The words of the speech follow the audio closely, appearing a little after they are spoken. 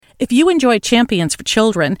If you enjoy Champions for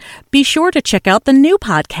Children, be sure to check out the new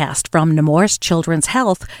podcast from Nemours Children's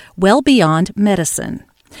Health, Well Beyond Medicine.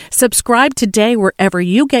 Subscribe today wherever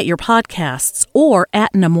you get your podcasts or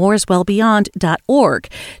at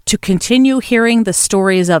nemourswellbeyond.org to continue hearing the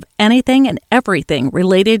stories of anything and everything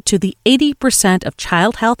related to the 80% of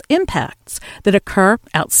child health impacts that occur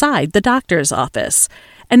outside the doctor's office.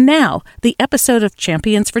 And now, the episode of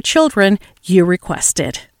Champions for Children you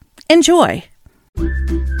requested. Enjoy!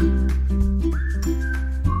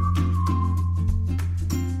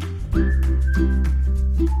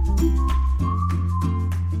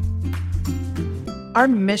 Our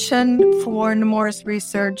mission for Nemours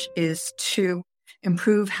Research is to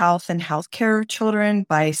improve health and healthcare of children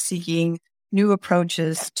by seeking new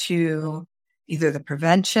approaches to either the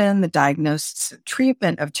prevention, the diagnosis,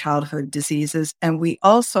 treatment of childhood diseases. And we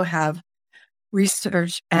also have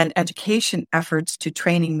research and education efforts to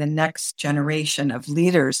training the next generation of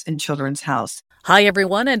leaders in children's health. Hi,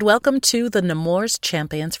 everyone, and welcome to the Nemours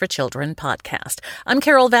Champions for Children podcast. I'm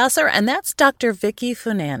Carol Vassar, and that's Dr. Vicki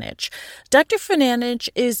Funanage. Dr. Funanage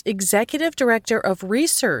is Executive Director of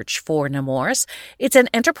Research for Nemours. It's an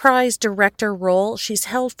enterprise director role she's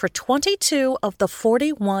held for 22 of the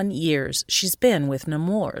 41 years she's been with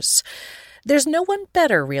Nemours. There's no one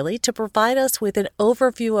better, really, to provide us with an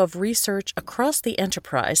overview of research across the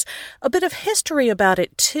enterprise, a bit of history about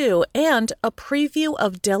it, too, and a preview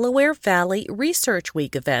of Delaware Valley Research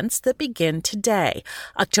Week events that begin today,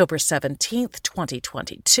 October 17th,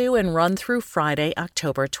 2022, and run through Friday,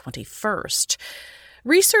 October 21st.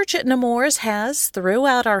 Research at Nemours has,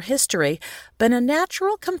 throughout our history, been a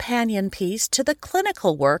natural companion piece to the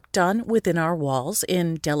clinical work done within our walls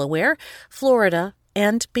in Delaware, Florida,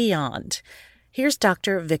 and beyond. Here's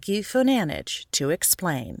Dr. Vicki Funanage to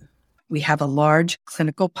explain. We have a large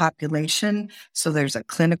clinical population, so there's a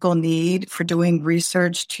clinical need for doing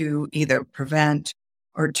research to either prevent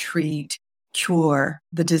or treat, cure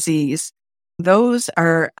the disease. Those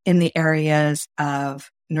are in the areas of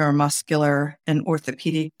neuromuscular and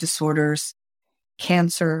orthopedic disorders,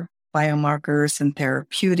 cancer, biomarkers and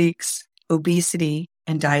therapeutics, obesity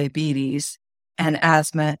and diabetes, and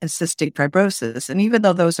asthma and cystic fibrosis. And even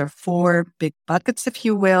though those are four big buckets, if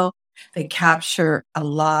you will, they capture a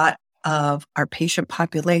lot of our patient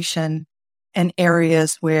population and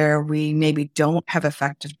areas where we maybe don't have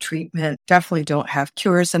effective treatment, definitely don't have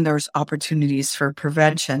cures, and there's opportunities for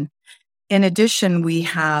prevention. In addition, we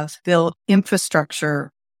have built infrastructure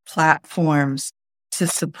platforms to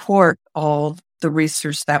support all the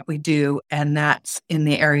research that we do, and that's in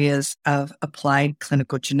the areas of applied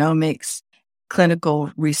clinical genomics, clinical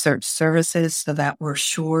research services, so that we're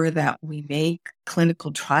sure that we make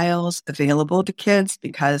clinical trials available to kids.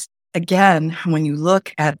 Because again, when you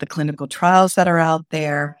look at the clinical trials that are out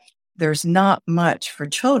there, there's not much for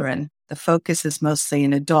children. The focus is mostly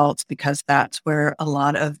in adults because that's where a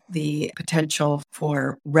lot of the potential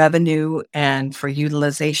for revenue and for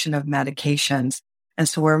utilization of medications. And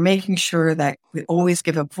so we're making sure that we always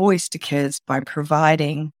give a voice to kids by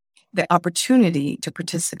providing the opportunity to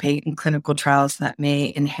participate in clinical trials that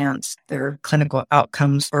may enhance their clinical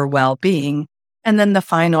outcomes or well-being. And then the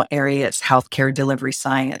final area is healthcare delivery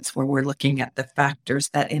science, where we're looking at the factors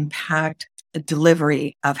that impact the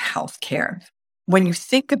delivery of healthcare. When you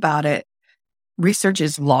think about it, research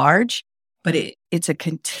is large, but it's a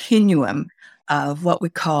continuum of what we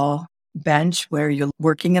call bench, where you're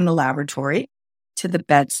working in the laboratory, to the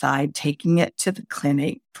bedside, taking it to the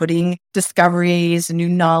clinic, putting discoveries and new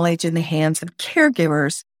knowledge in the hands of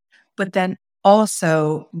caregivers, but then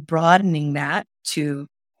also broadening that to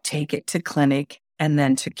take it to clinic and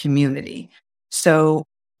then to community. So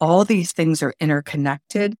all these things are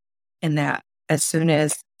interconnected in that as soon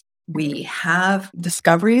as we have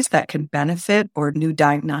discoveries that can benefit or new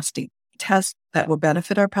diagnostic tests that will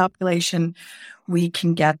benefit our population, we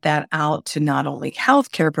can get that out to not only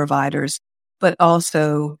healthcare providers, but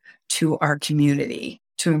also to our community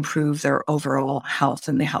to improve their overall health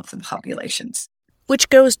and the health of populations. Which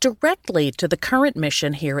goes directly to the current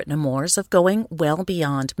mission here at Nemours of going well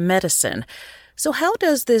beyond medicine. So how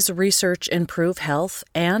does this research improve health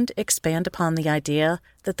and expand upon the idea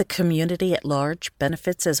that the community at large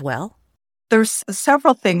benefits as well? There's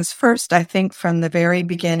several things. First, I think from the very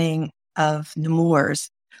beginning of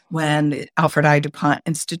Nemours, when the Alfred I. DuPont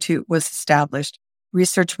Institute was established,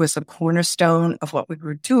 research was a cornerstone of what we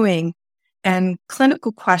were doing, and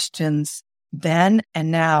clinical questions then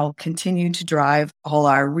and now continue to drive all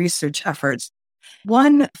our research efforts.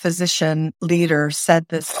 One physician leader said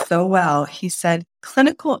this so well. He said,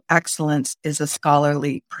 clinical excellence is a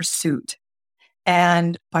scholarly pursuit.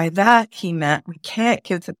 And by that, he meant we can't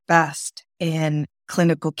give the best in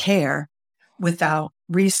clinical care without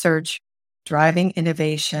research driving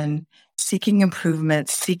innovation, seeking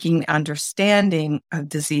improvements, seeking understanding of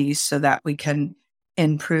disease so that we can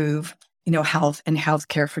improve, health and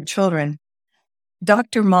healthcare for children.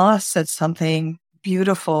 Dr. Moss said something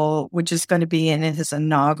beautiful, which is going to be in his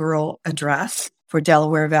inaugural address for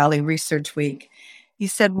Delaware Valley Research Week. He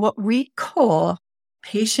said, what we call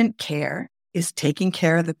patient care is taking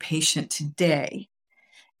care of the patient today.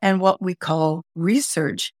 And what we call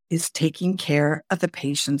research is taking care of the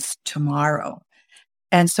patients tomorrow.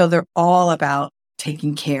 And so they're all about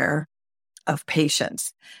taking care of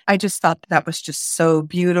patients. I just thought that was just so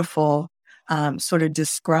beautiful, sort of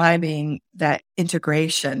describing that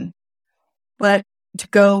integration. But to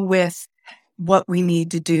go with what we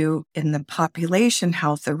need to do in the population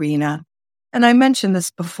health arena, and I mentioned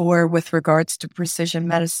this before with regards to precision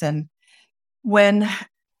medicine, when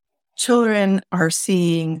children are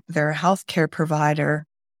seeing their healthcare provider,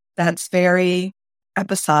 that's very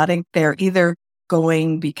episodic. They're either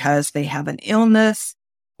going because they have an illness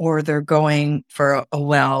or they're going for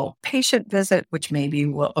a patient visit, which maybe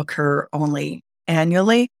will occur only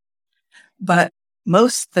annually. But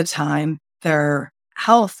most of the time, their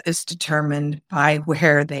health is determined by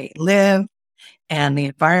where they live and the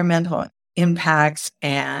environmental impacts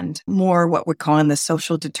and more what we're calling the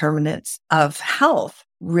social determinants of health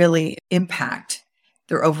really impact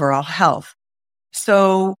their overall health.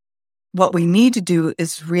 So what we need to do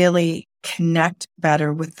is really connect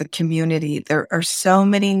better with the community. There are so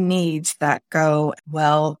many needs that go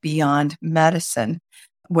well beyond medicine,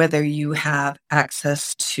 whether you have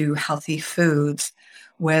access to healthy foods,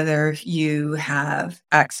 whether you have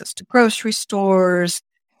access to grocery stores,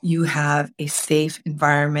 you have a safe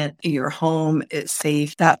environment, your home is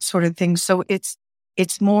safe, that sort of thing. So it's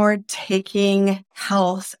more taking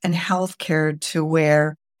health and healthcare to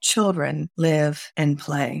where children live and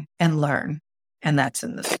play and learn. And that's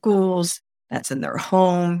in the schools, that's in their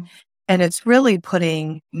home. And it's really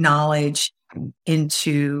putting knowledge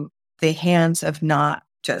into the hands of not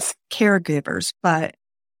just caregivers, but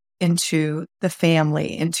into the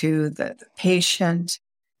family, into the patient,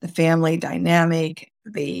 the family dynamic,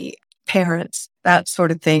 the parents, that sort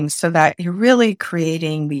of thing, so that you're really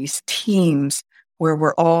creating these teams where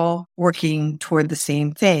we're all working toward the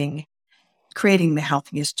same thing, creating the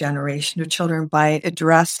healthiest generation of children by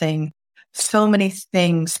addressing so many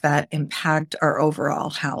things that impact our overall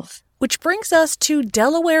health. Which brings us to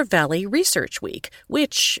Delaware Valley Research Week,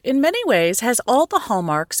 which in many ways has all the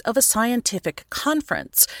hallmarks of a scientific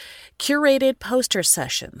conference. Curated poster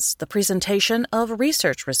sessions, the presentation of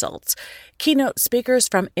research results, keynote speakers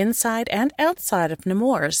from inside and outside of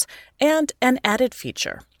Nemours, and an added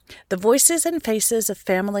feature: the voices and faces of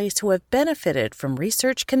families who have benefited from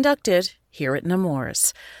research conducted here at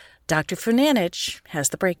Nemours. Dr. Funanich has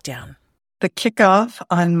the breakdown. The kickoff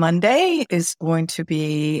on Monday is going to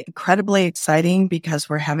be incredibly exciting because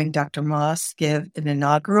we're having Dr. Moss give an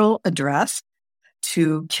inaugural address.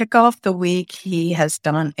 To kick off the week, he has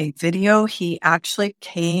done a video. He actually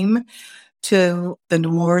came to the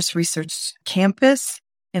Nemours Research Campus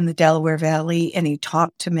in the Delaware Valley, and he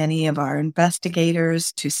talked to many of our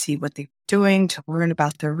investigators to see what they're doing, to learn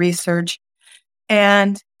about their research.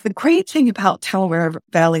 And the great thing about Delaware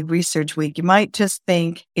Valley Research Week, you might just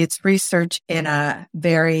think it's research in a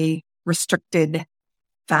very restricted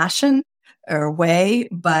fashion or way,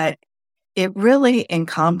 but it really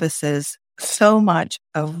encompasses so much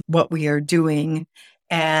of what we are doing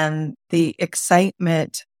and the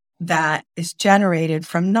excitement that is generated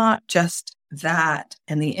from not just that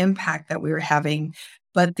and the impact that we were having,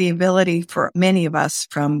 but the ability for many of us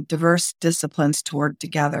from diverse disciplines to work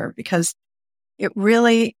together, because it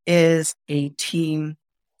really is a team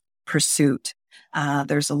pursuit.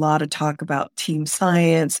 There's a lot of talk about team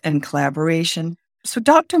science and collaboration. So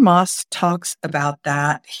Dr. Moss talks about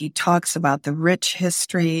that. He talks about the rich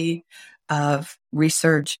history of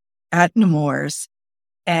research at Nemours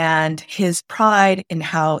and his pride in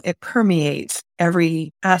how it permeates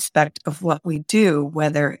every aspect of what we do,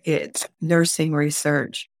 whether it's nursing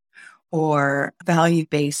research or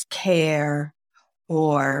value-based care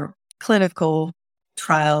or clinical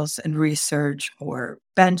trials and research or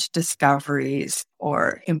bench discoveries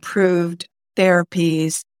or improved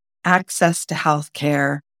therapies, access to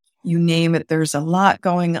healthcare, you name it. There's a lot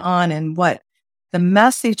going on. And what the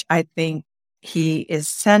message I think he is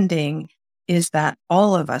sending is that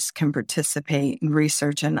all of us can participate in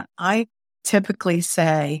research. And I typically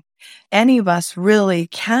say any of us really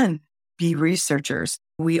can be researchers.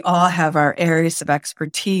 We all have our areas of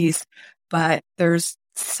expertise, but there's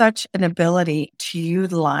such an ability to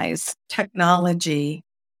utilize technology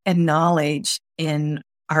and knowledge in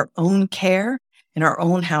our own care, in our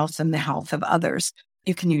own health, and the health of others.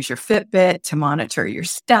 You can use your Fitbit to monitor your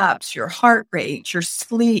steps, your heart rate, your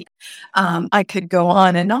sleep. I could go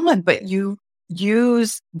on, but you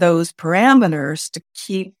use those parameters to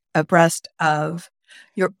keep abreast of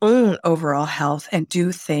your own overall health and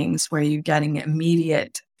do things where you're getting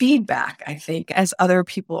immediate feedback, I think, as other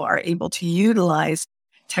people are able to utilize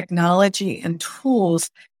technology and tools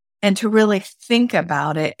and to really think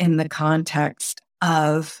about it in the context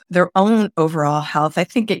of their own overall health. I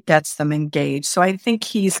think it gets them engaged. So I think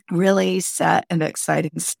he's really set an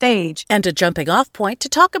exciting stage. And a jumping off point to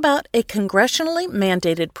talk about a congressionally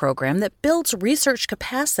mandated program that builds research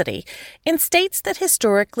capacity in states that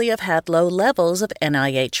historically have had low levels of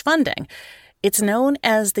NIH funding. It's known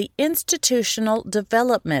as the Institutional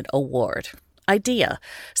Development Award, IDEA,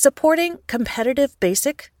 supporting competitive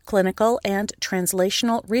basic, clinical, and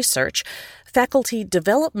translational research, faculty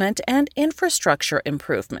development, and infrastructure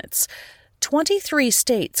improvements. 23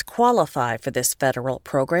 states qualify for this federal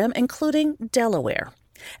program, including Delaware.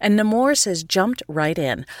 And Nemours has jumped right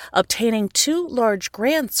in, obtaining 2 large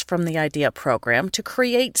grants from the IDEA program to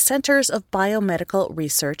create Centers of Biomedical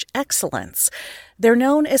Research Excellence. They're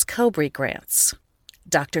known as COBRE grants.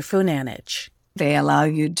 Dr. Funanage. They allow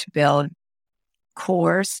you to build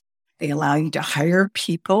cores. They allow you to hire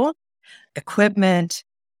people, equipment,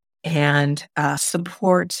 and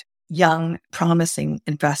support young, promising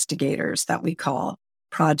investigators that we call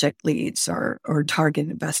project leads or target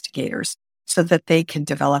investigators so that they can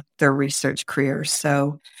develop their research careers.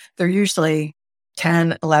 So they're usually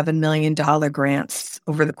 $10, $11 million grants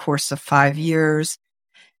over the course of 5 years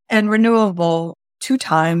and renewable 2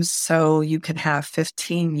 times, so you can have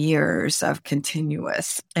 15 years of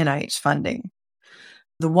continuous NIH funding.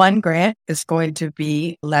 The one grant is going to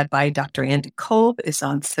be led by Dr. Andy Kolb, is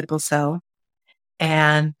on sickle cell.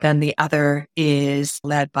 And then the other is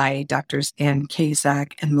led by Drs. Ann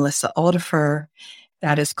Kazak and Melissa Aldifer.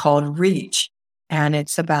 That is called REACH. And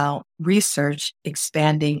it's about research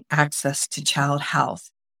expanding access to child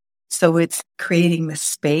health. So it's creating the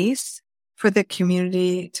space for the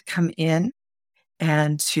community to come in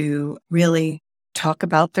and to really talk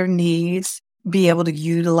about their needs, be able to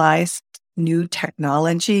utilize new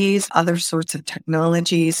technologies, other sorts of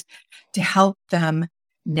technologies to help them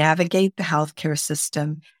navigate the healthcare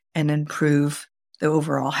system and improve the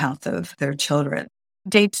overall health of their children.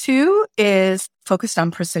 Day 2 is focused on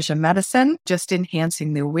precision medicine, just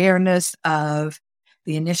enhancing the awareness of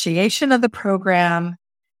the initiation of the program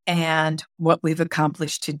and what we've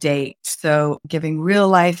accomplished to date. So giving real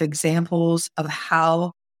life examples of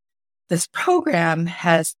how this program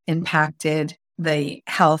has impacted the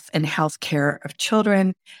health and healthcare of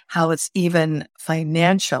children, how it's even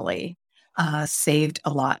financially saved a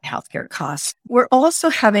lot in healthcare costs. We're also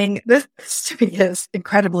having, this to me is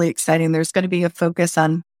incredibly exciting. There's going to be a focus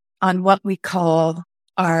on what we call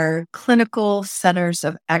our clinical centers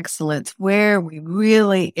of excellence, where we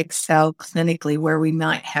really excel clinically, where we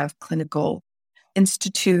might have clinical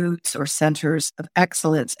institutes or centers of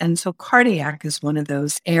excellence. And so cardiac is one of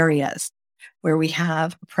those areas where we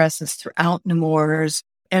have a presence throughout Nemours.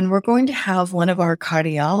 And we're going to have one of our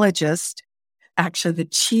cardiologists, actually the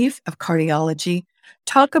chief of cardiology,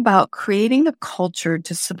 talk about creating a culture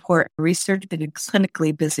to support research in a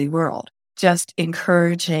clinically busy world, just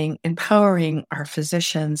encouraging, empowering our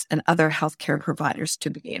physicians and other healthcare providers to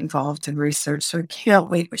be involved in research. So I can't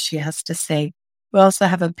wait what she has to say. We also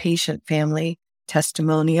have a patient family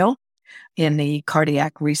testimonial in the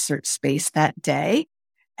cardiac research space that day.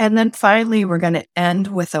 And then finally, we're going to end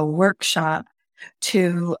with a workshop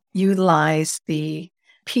to utilize the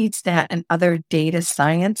PedsNet and other data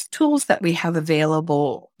science tools that we have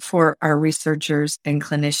available for our researchers and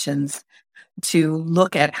clinicians to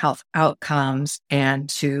look at health outcomes and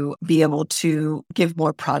to be able to give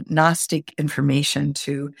more prognostic information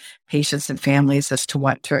to patients and families as to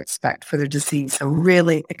what to expect for their disease. So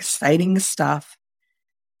really exciting stuff.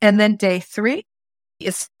 And then day 3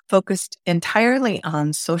 is focused entirely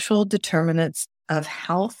on social determinants of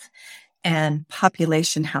health and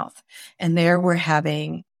population health. And there we're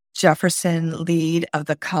having Jefferson Lead of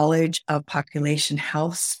the College of Population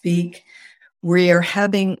Health speak. We are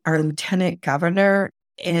having our Lieutenant Governor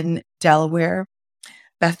in Delaware,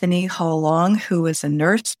 Bethany Hall-Long, who is a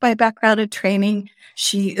nurse by background and training.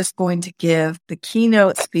 She is going to give the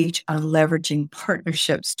keynote speech on leveraging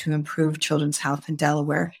partnerships to improve children's health in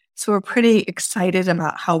Delaware. So we're pretty excited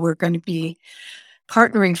about how we're going to be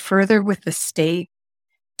partnering further with the state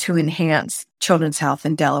to enhance children's health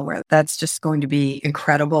in Delaware. That's just going to be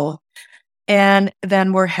incredible. And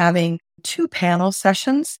then we're having 2 panel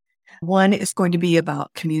sessions. One is going to be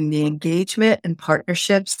about community engagement and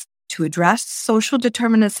partnerships to address social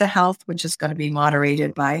determinants of health, which is going to be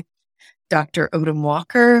moderated by Dr. Odom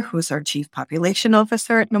Walker, who is our Chief Population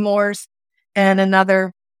Officer at Nemours, and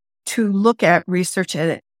another to look at research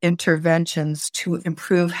and interventions to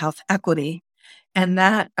improve health equity. And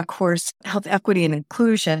that, of course, health equity and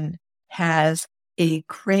inclusion has a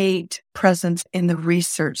great presence in the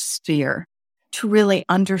research sphere to really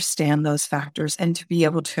understand those factors and to be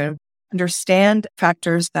able to understand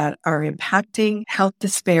factors that are impacting health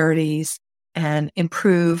disparities and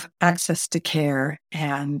improve access to care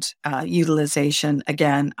and utilization,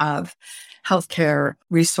 again, of healthcare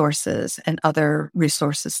resources and other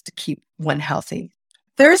resources to keep one healthy.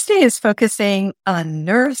 Thursday is focusing on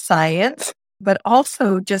neuroscience, but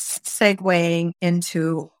also just segueing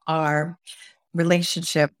into our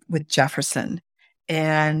relationship with Jefferson.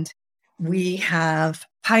 And we have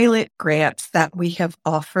pilot grants that we have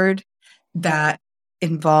offered that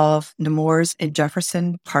involve Nemours and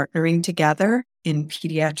Jefferson partnering together in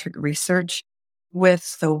pediatric research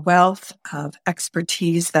with the wealth of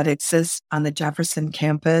expertise that exists on the Jefferson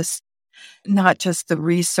campus, not just the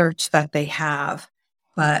research that they have,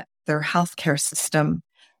 but their healthcare system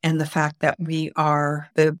and the fact that we are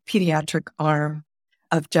the pediatric arm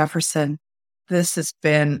of Jefferson. This has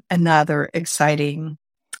been another exciting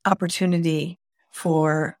opportunity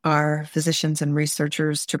for our physicians and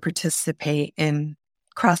researchers to participate in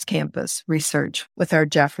cross-campus research with our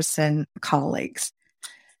Jefferson colleagues.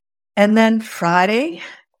 And then Friday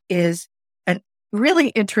is a really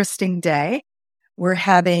interesting day. We're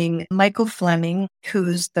having Michael Fleming,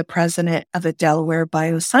 who's the president of the Delaware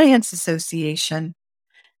Bioscience Association,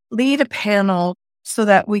 lead a panel so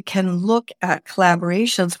that we can look at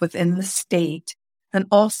collaborations within the state and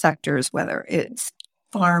all sectors, whether it's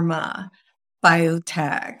pharma,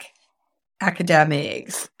 biotech,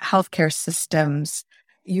 academics, healthcare systems,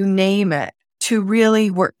 you name it, to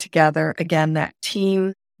really work together, again, that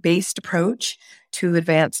team-based approach to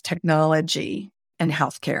advance technology and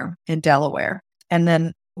healthcare in Delaware. And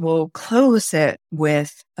then we'll close it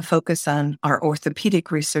with a focus on our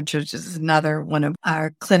orthopedic research, which is another one of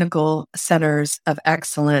our clinical centers of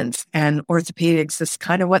excellence. And orthopedics is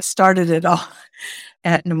kind of what started it all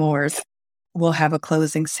at Nemours. We'll have a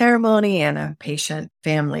closing ceremony and a patient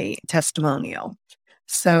family testimonial.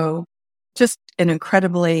 So just an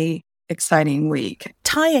incredibly exciting week.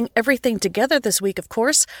 Tying everything together this week, of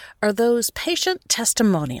course, are those patient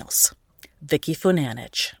testimonials. Vicki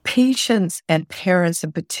Funanich. Patients and parents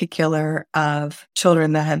in particular of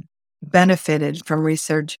children that have benefited from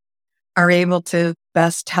research are able to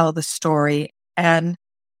best tell the story, and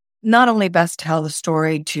not only best tell the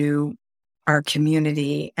story to our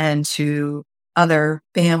community and to other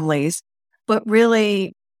families, but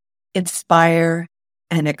really inspire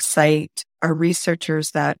and excite our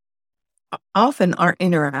researchers that often aren't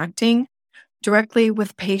interacting directly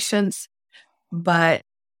with patients, but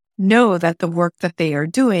know that the work that they are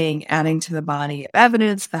doing, adding to the body of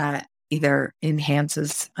evidence that either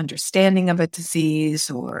enhances understanding of a disease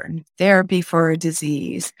or therapy for a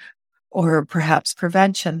disease or perhaps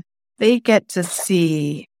prevention, they get to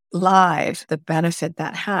see live the benefit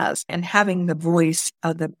that has. And having the voice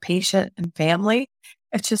of the patient and family,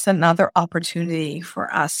 it's just another opportunity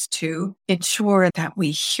for us to ensure that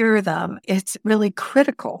we hear them. It's really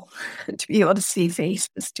critical to be able to see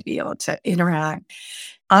faces, to be able to interact.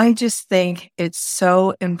 I just think it's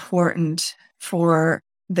so important for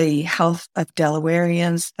the health of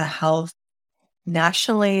Delawareans, the health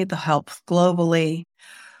nationally, the health globally,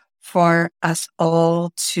 for us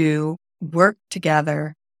all to work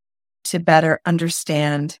together to better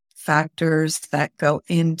understand factors that go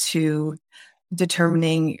into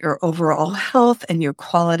determining your overall health and your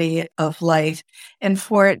quality of life, and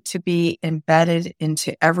for it to be embedded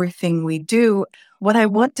into everything we do. What I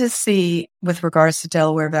want to see with regards to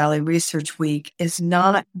Delaware Valley Research Week is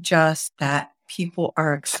not just that people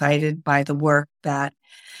are excited by the work that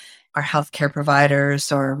our healthcare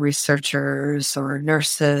providers or researchers or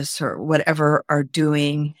nurses or whatever are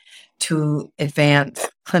doing to advance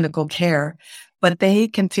clinical care, but they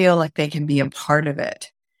can feel like they can be a part of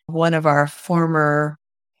it. One of our former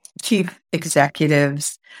chief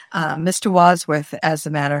executives, Mr. Wadsworth, as a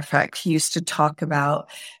matter of fact, he used to talk about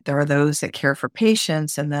there are those that care for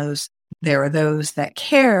patients and there are those that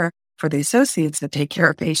care for the associates that take care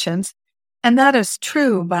of patients. And that is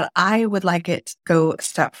true, but I would like it to go a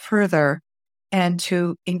step further and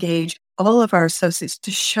to engage all of our associates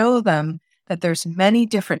to show them that there's many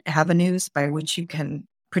different avenues by which you can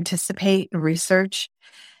participate in research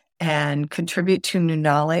and contribute to new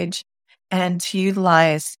knowledge, and to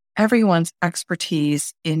utilize everyone's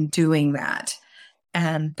expertise in doing that.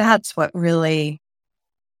 And that's what really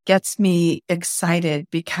gets me excited,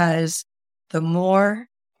 because the more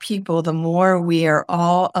people, the more we are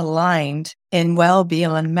all aligned in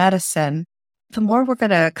well-being medicine, the more we're going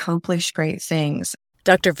to accomplish great things.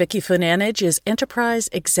 Dr. Vicki Funanage is Enterprise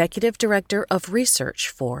Executive Director of Research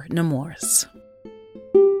for Nemours.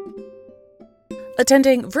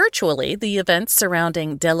 Attending virtually the events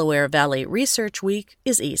surrounding Delaware Valley Research Week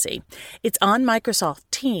is easy. It's on Microsoft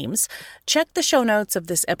Teams. Check the show notes of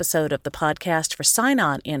this episode of the podcast for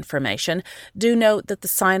sign-on information. Do note that the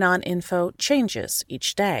sign-on info changes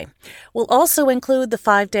each day. We'll also include the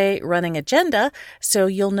 5-day running agenda so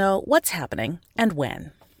you'll know what's happening and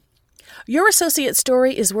when. Your associate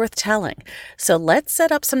story is worth telling, so let's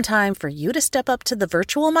set up some time for you to step up to the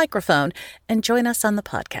virtual microphone and join us on the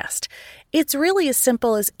podcast. It's really as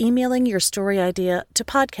simple as emailing your story idea to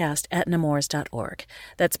podcast@nemours.org.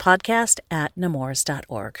 That's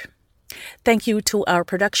podcast@nemours.org. Thank you to our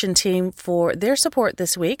production team for their support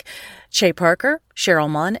this week: Shay Parker, Cheryl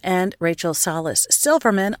Munn, and Rachel Salas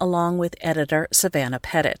Silverman, along with editor Savannah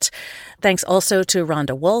Pettit. Thanks also to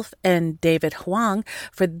Rhonda Wolf and David Huang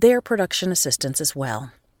for their production assistance as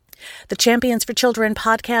well. The Champions for Children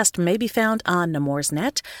podcast may be found on Nemours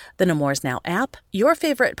Net, the Nemours Now app, your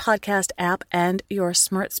favorite podcast app, and your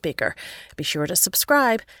smart speaker. Be sure to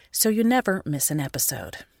subscribe so you never miss an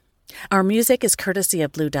episode. Our music is courtesy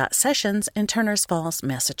of Blue Dot Sessions in Turners Falls,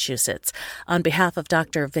 Massachusetts. On behalf of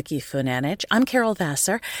Dr. Vicki Funanage, I'm Carol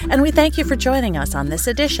Vassar, and we thank you for joining us on this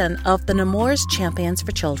edition of the Nemours Champions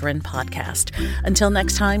for Children podcast. Until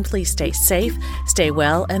next time, please stay safe, stay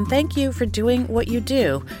well, and thank you for doing what you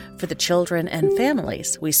do for the children and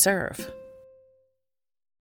families we serve.